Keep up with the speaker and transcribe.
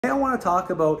I want to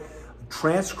talk about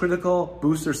Transcritical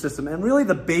Booster system and really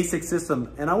the basic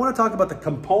system. And I want to talk about the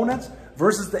components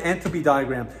versus the entropy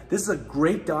diagram. This is a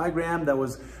great diagram that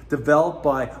was developed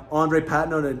by Andre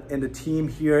Patnaud and the team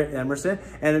here at Emerson.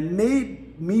 And it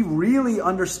made me really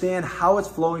understand how it's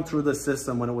flowing through the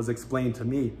system when it was explained to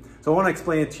me. So I want to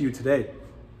explain it to you today.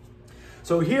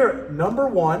 So here, number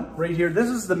one, right here, this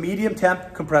is the medium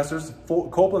temp compressors,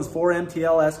 Copeland's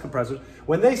 4MTLS compressors.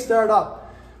 When they start up,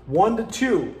 1 to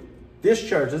 2,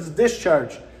 discharge, this is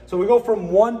discharge. So we go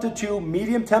from 1 to 2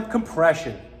 medium temp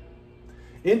compression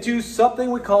into something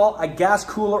we call a gas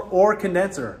cooler or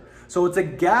condenser. So it's a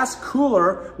gas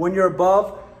cooler when you're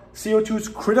above CO2's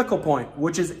critical point,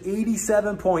 which is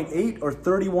 87.8 or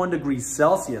 31 degrees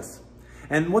Celsius.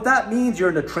 And what that means, you're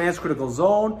in the transcritical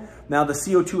zone. Now the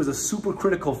CO2 is a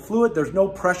supercritical fluid. There's no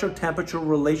pressure temperature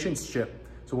relationship.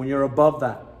 So when you're above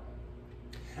that.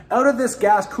 Out of this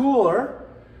gas cooler,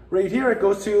 right here, it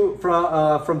goes to,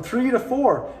 from 3 to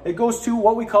 4, it goes to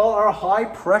what we call our high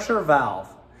pressure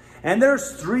valve. And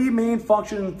there's 3 main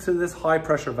functions to this high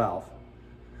pressure valve.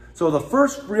 So the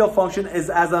first real function is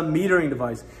as a metering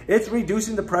device. It's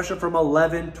reducing the pressure from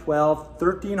 11, 12,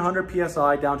 1300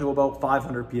 PSI down to about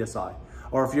 500 PSI.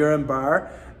 Or if you're in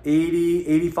bar, 80,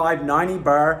 85, 90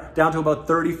 bar down to about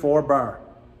 34 bar.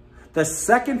 The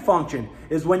second function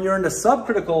is when you're in the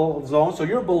subcritical zone, so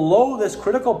you're below this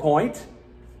critical point,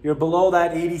 you're below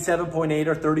that 87.8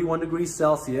 or 31 degrees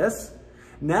Celsius.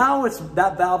 Now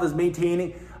that valve is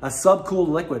maintaining a subcooled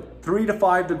liquid, 3 to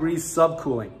 5 degrees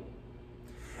subcooling.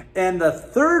 And the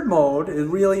third mode is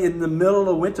really in the middle of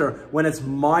the winter when it's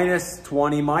minus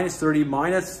 20, minus 30,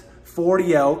 minus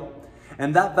 40 out.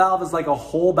 And that valve is like a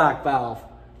holdback valve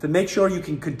to make sure you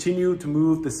can continue to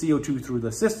move the CO2 through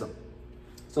the system.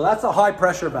 So that's a high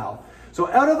pressure valve. So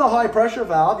out of the high pressure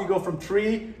valve, you go from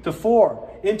 3 to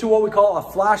 4 into what we call a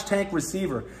flash tank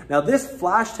receiver. Now this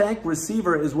flash tank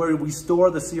receiver is where we store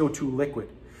the CO2 liquid.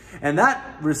 And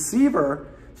that receiver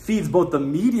feeds both the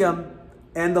medium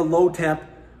and the low temp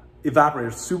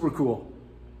evaporators. Super cool.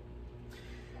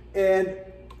 And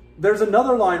there's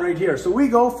another line right here. So we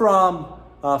go from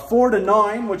 4 to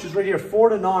 9, which is right here, 4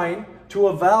 to 9, to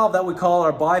a valve that we call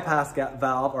our bypass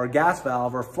valve or gas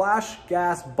valve or flash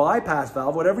gas bypass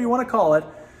valve, whatever you want to call it.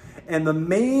 And the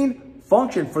main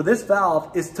function for this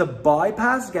valve is to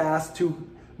bypass gas to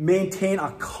maintain a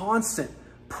constant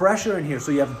pressure in here.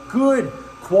 So you have good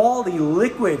quality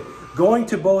liquid going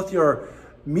to both your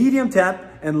medium temp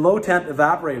and low temp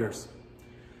evaporators.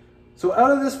 So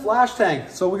out of this flash tank,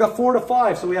 so we got 4 to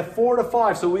 5. So we have 4 to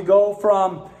 5. So we go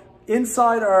from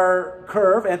inside our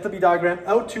curve, enthalpy diagram,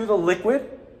 out to the liquid.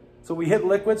 So we hit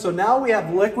liquid. So now we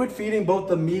have liquid feeding both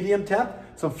the medium temp,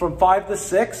 so from 5 to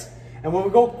 6. And when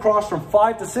we go across from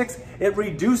 5 to 6, it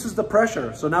reduces the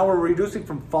pressure. So now we're reducing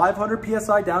from 500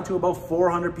 PSI down to about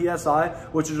 400 PSI,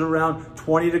 which is around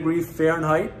 20 degrees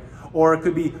Fahrenheit. Or it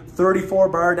could be 34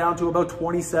 bar down to about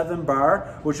 27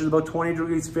 bar, which is about 20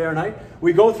 degrees Fahrenheit.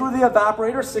 We go through the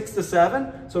evaporator, 6 to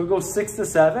 7. So we go 6 to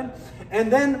 7. And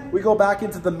then we go back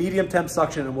into the medium temp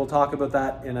suction, and we'll talk about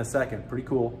that in a second. Pretty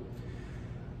cool.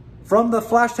 From the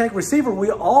flash tank receiver,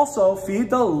 we also feed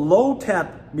the low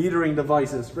temp metering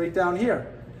devices right down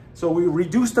here. So we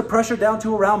reduce the pressure down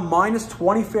to around minus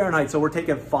 20 Fahrenheit. So we're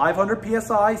taking 500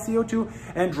 PSI CO2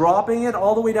 and dropping it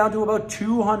all the way down to about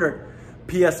 200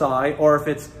 PSI, or if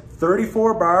it's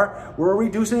 34 bar, we're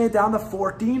reducing it down to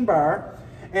 14 bar.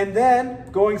 And then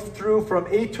going through from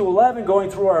 8 to 11, going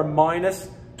through our minus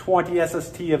 20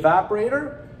 SST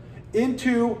evaporator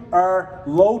into our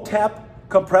low temp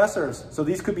compressors. So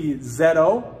these could be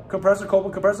ZO compressor,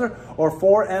 Copeland compressor, or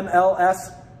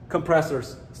 4MLS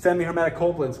compressors, semi-hermetic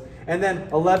Copelands. And then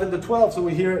 11 to 12, so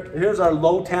here's our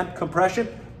low temp compression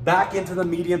back into the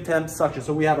medium temp suction.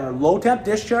 So we have our low temp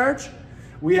discharge,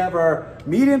 we have our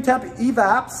medium temp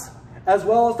evaps, as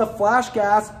well as the flash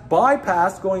gas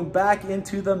bypass going back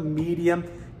into the medium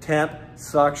temp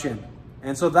suction.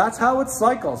 And so that's how it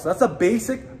cycles. That's a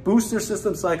basic booster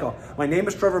system cycle. My name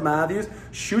is Trevor Matthews.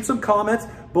 Shoot some comments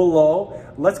below.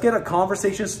 Let's get a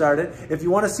conversation started. If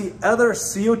you want to see other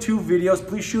CO2 videos,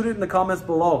 please shoot it in the comments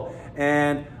below.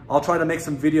 And I'll try to make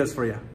some videos for you.